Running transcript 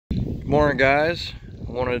Morning guys,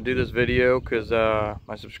 I wanted to do this video because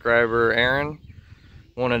my subscriber Aaron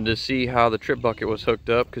wanted to see how the trip bucket was hooked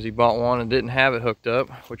up because he bought one and didn't have it hooked up,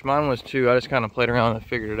 which mine was too. I just kind of played around and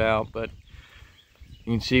figured it out, but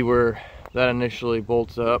you can see where that initially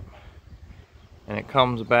bolts up and it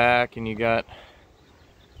comes back, and you got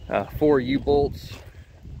 4 U-bolts.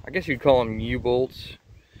 I guess you'd call them U-bolts,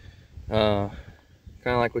 kind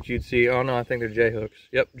of like what you'd see. Oh no, I think they're J-hooks.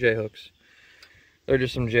 Yep, J-hooks. They're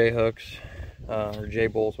just some J-hooks, or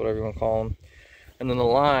J-bolts, whatever you want to call them. And then the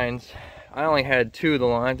lines, I only had 2 of the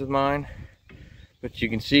lines with mine, but you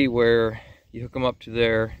can see where you hook them up to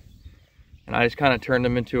there, and I just kind of turned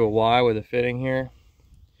them into a Y with a fitting here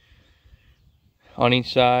on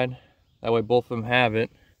each side. That way both of them have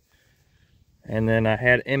it. And then I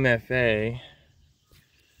had MFA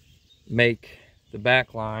make the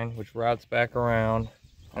back line, which routes back around,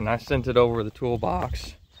 and I sent it over the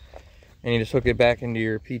toolbox. And you just hook it back into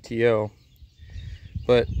your PTO.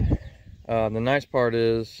 But the nice part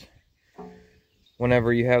is,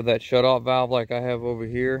 whenever you have that shut-off valve like I have over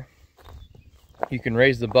here, you can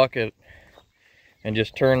raise the bucket and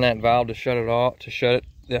just turn that valve to shut it off, to shut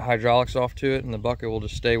the hydraulics off to it, and the bucket will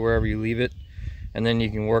just stay wherever you leave it. And then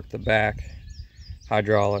you can work the back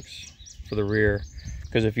hydraulics for the rear.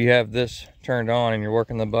 Because if you have this turned on and you're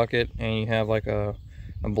working the bucket and you have like a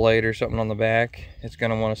blade or something on the back, it's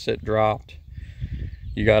going to want to sit dropped.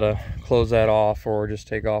 You got to close that off or just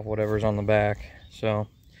take off whatever's on the back. So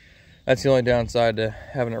that's the only downside to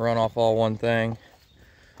having it run off all one thing,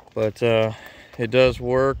 but it does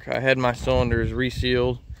work. I had my cylinders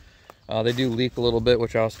resealed. They do leak a little bit,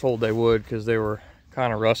 which I was told they would because they were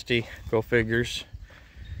kind of rusty, go figures.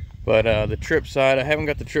 But the trip side, I haven't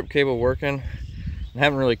got the trip cable working. I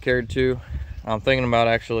haven't really cared to. I'm thinking about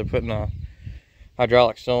actually putting a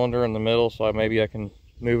hydraulic cylinder in the middle, so maybe I can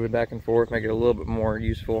move it back and forth, make it a little bit more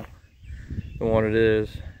useful than what it is,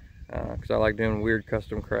 because I like doing weird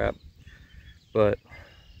custom crap. But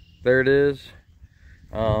there it is.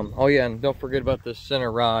 Oh yeah, and don't forget about this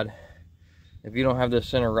center rod. If you don't have this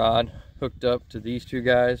center rod hooked up to these 2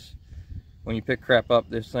 guys, when you pick crap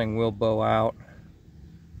up, this thing will bow out.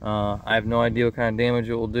 I have no idea what kind of damage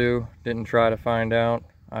it will do. Didn't try to find out.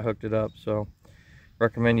 I hooked it up, so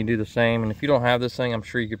recommend you do the same. And if you don't have this thing, I'm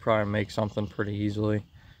sure you could probably make something pretty easily.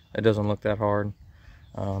 It doesn't look that hard.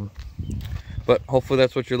 But hopefully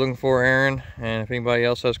that's what you're looking for, Aaron. And if anybody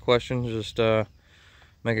else has questions, just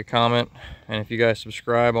make a comment. And if you guys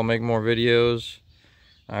subscribe, I'll make more videos.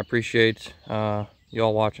 I appreciate y'all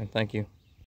watching. Thank you.